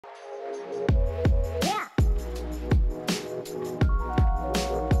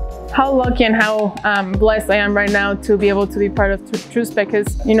How lucky and how blessed I am right now to be able to be part of TrueSpec,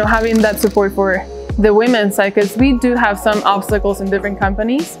 because, you know, having that support for the women's side, because we do have some obstacles in different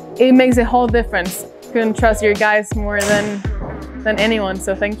companies. It makes a whole difference. You can trust your guys more than anyone,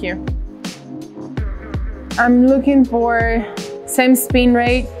 so thank you. I'm looking for same spin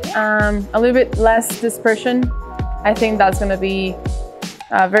rate, a little bit less dispersion. I think that's going to be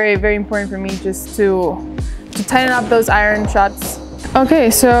very, very important for me, just to tighten up those iron shots.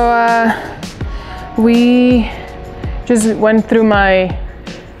 Okay, so we just went through my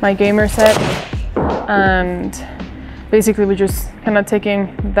gamer set, and basically we're just kind of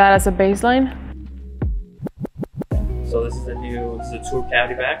taking that as a baseline. So this is the Tour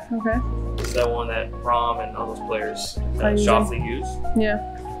cavity back. Okay. This is that one that Rom and all those players Shoffley use. Yeah.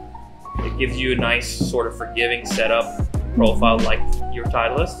 It gives you a nice sort of forgiving setup profile like your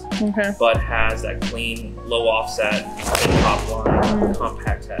Titleist, okay, but has that clean, low offset, top line,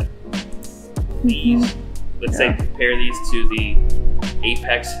 compact head. These, let's say compare these to the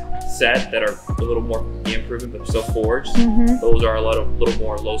Apex set that are a little more improvement, but they're still forged. Those are a little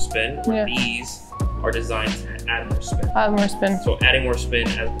more low spin, where these are designed to add more spin. Add more spin. So adding more spin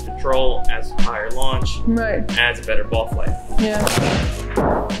adds control, adds higher launch, adds a better ball flight. Yeah.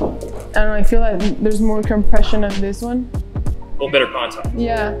 I don't know, I feel like there's more compression on this one. Well, better contact.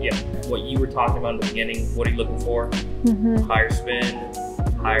 Yeah. Yeah. What you were talking about in the beginning, what are you looking for? Higher spin,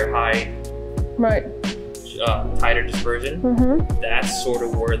 higher height. Right. Tighter dispersion. That's sort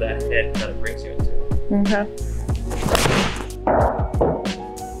of where that head kind of brings you into. Okay.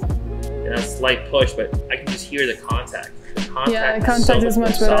 And a slight push, but I can just hear the contact. The contact is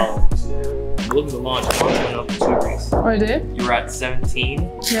much better. Solid. Look at the launch. The launch went up 2 degrees. Oh, it did? You were at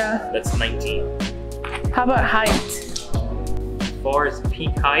 17. Yeah. That's 19. How about height? As far as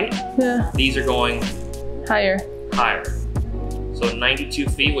peak height, these are going higher. So 92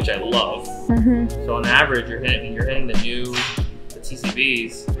 feet, which I love. So on average, you're hitting the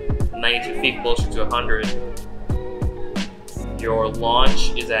TCBs 92 feet, closer to 100. Your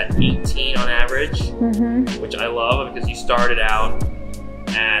launch is at 18 on average, which I love because you started out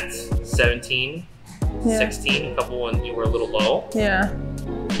at 17, 16, a couple when you were a little low. Yeah.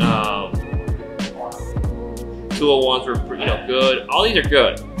 201s were good. All these are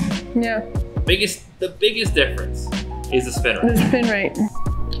good. Yeah. The biggest difference is the spin rate. The spin rate.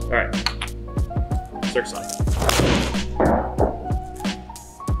 All right. Cirque side.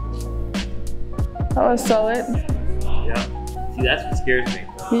 That was solid. Yeah. See, that's what scares me.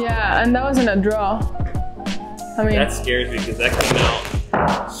 Yeah, and that wasn't a draw. I mean, that scares me because that came out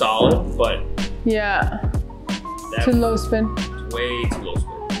solid, but too low spin. Way too low spin.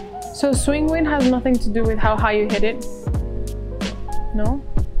 So swing weight has nothing to do with how high you hit it. No.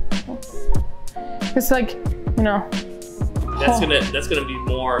 It's like, you know. That's gonna be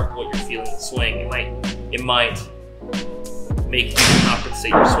more what you're feeling in the swing. It might make you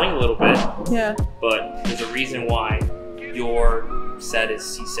compensate your swing a little bit. Yeah. But there's a reason why your set is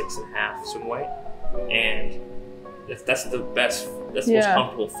C6.5 swing weight, and if that's the best, that's the most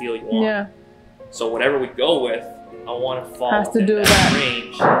comfortable feel you want. Yeah. So whatever we go with, I want to fall within that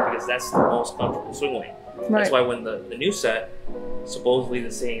range because that's the most comfortable swing weight. Right. That's why when the new set, supposedly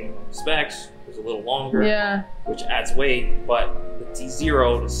the same specs, was a little longer, which adds weight, but the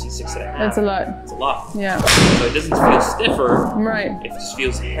T0 to C6.5, that's a lot. It's a lot. Yeah. So it doesn't feel stiffer. Right. It just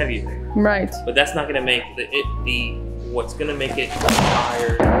feels heavier. Right. But that's not going to make what's going to make it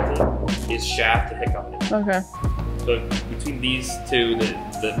higher is shaft to hiccup. Okay. So between these two,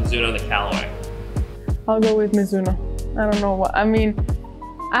 the Mizuno and the Callaway. I'll go with Mizuno. I don't know what, I mean,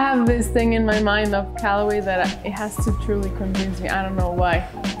 I have this thing in my mind of Callaway that it has to truly convince me. I don't know why.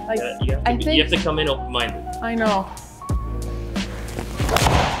 Like, you have to come in open-minded. I know.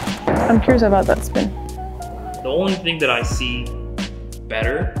 I'm curious about that spin. The only thing that I see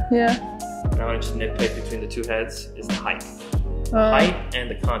better, and I want to just nitpick between the two heads, is the height. Height and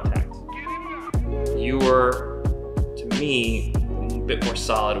the contact. You were, to me, a bit more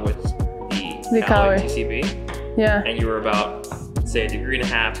solid with the Callaway TCB. Yeah. And you were about, say, 1.5 degrees,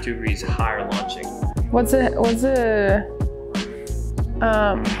 2 degrees higher launching. What's the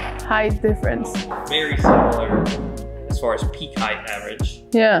height difference? Very similar as far as peak height average.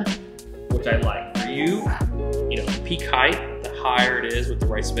 Yeah. Which I like. For you, peak height, the higher it is with the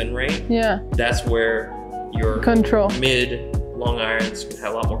right spin rate. Yeah. That's where your mid long irons can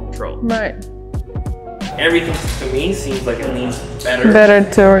have a lot more control. Right. Everything to me seems like it leans better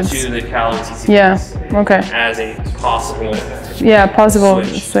towards to the Callaway TCBs. Yeah. Okay. As a possible. Yeah, possible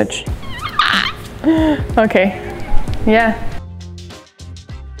switch. Okay. Yeah.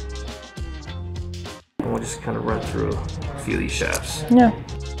 And we'll just kind of run through a few of these shafts. Yeah.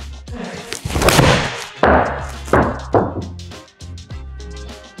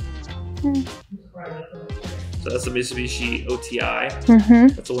 So that's the Mitsubishi OTI.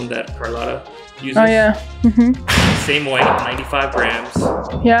 That's the one that Carlotta uses. Oh yeah. Same weight, 95 grams.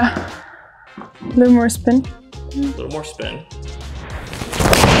 Yeah. A little more spin. A little more spin.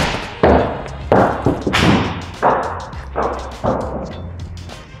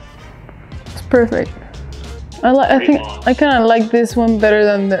 It's perfect. I think I kind of like this one better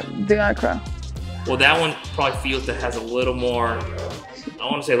than the Accra. Well, that one probably feels that has a little more, I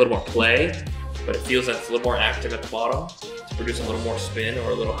want to say a little more play, but it feels like it's a little more active at the bottom to produce a little more spin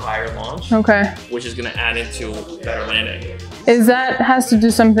or a little higher launch. Okay. Which is going to add into better landing. Is that has to do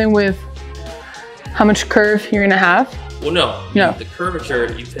something with how much curve you're gonna have? Well, no. No. The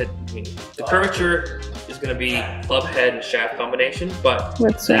curvature you've hit. I mean, the curvature is going to be club head and shaft combination, but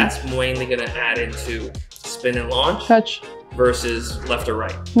that's mainly going to add into spin and launch. Touch. Versus left or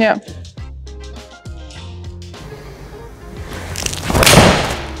right. Yeah.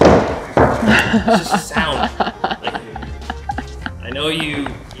 It's just a sound. Like, I know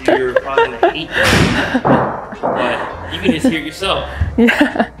you're probably gonna hate that, but you can just hear it yourself.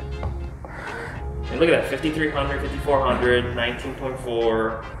 Yeah. And look at that, 5300, 5400,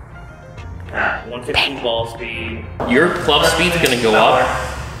 19.4, 115 ball speed. Your club speed's gonna go up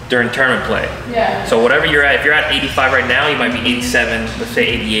during tournament play. Yeah. So whatever you're at, if you're at 85 right now, you might be 87, let's say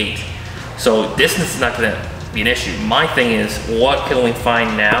 88. So distance is not gonna be an issue. My thing is, what can we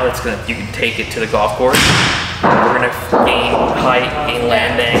find now that's gonna, you can take it to the golf course? We're gonna gain height, gain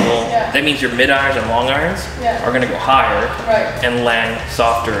land angle. Yeah. That means your mid irons and long irons are gonna go higher and land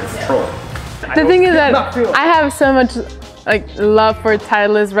softer and control. The thing is that I have so much like love for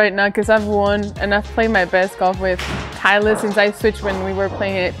Titleist right now because I've won and I've played my best golf with Titleist since I switched when we were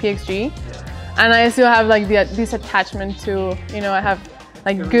playing at PXG, and I still have like this attachment to, you know, I have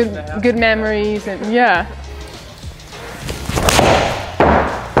like good memories and yeah.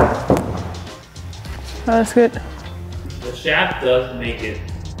 Oh, that's good. The shaft does make it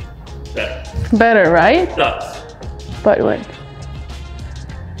better. Better, right? It does. But what?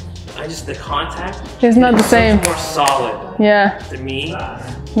 The contact is not the same. More solid. Yeah. To me.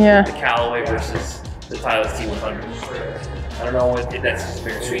 Yeah. The Callaway versus the Titleist T100. I don't know what that's just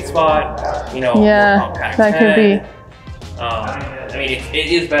a sweet spot. You know. Yeah. More compact that head. could be. I mean, it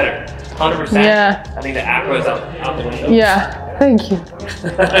is better. 100%. Yeah. I think the Accra is out the window. Yeah. Thank you.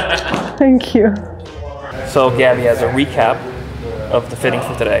 Thank you. So Gabby, as a recap of the fitting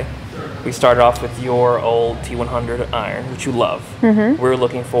for today, we started off with your old T100 iron, which you love. We were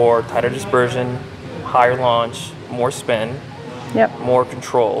looking for tighter dispersion, higher launch, more spin, more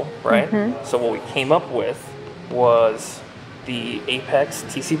control, right? So what we came up with was the Apex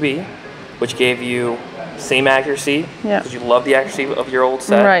TCB, which gave you same accuracy, because you love the accuracy of your old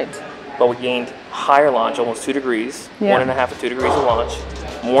set. Right. But we gained higher launch, almost 2 degrees, 1.5 to 2 degrees of launch,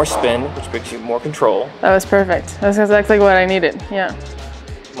 more spin, which gives you more control. That was perfect. That's exactly what I needed. Yeah.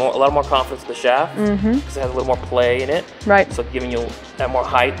 A lot more confidence with the shaft because it has a little more play in it. Right. So giving you that more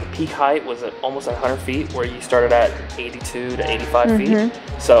height. The peak height was at almost 100 feet, where you started at 82 to 85 feet.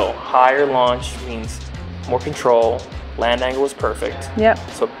 So higher launch means more control. Land angle was perfect. Yep.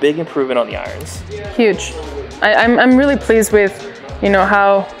 So big improvement on the irons. Huge. I'm really pleased with, you know,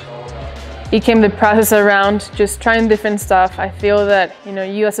 how it came the process around just trying different stuff. I feel that, you know,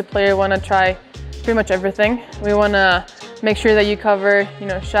 you as a player want to try pretty much everything. We want to make sure that you cover, you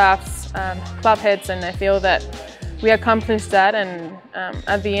know, shafts, club heads, and I feel that we accomplished that, and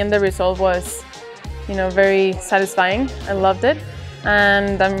at the end the result was, you know, very satisfying. I loved it,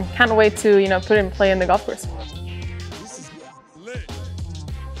 and I can't wait to, you know, put it in play in the golf course.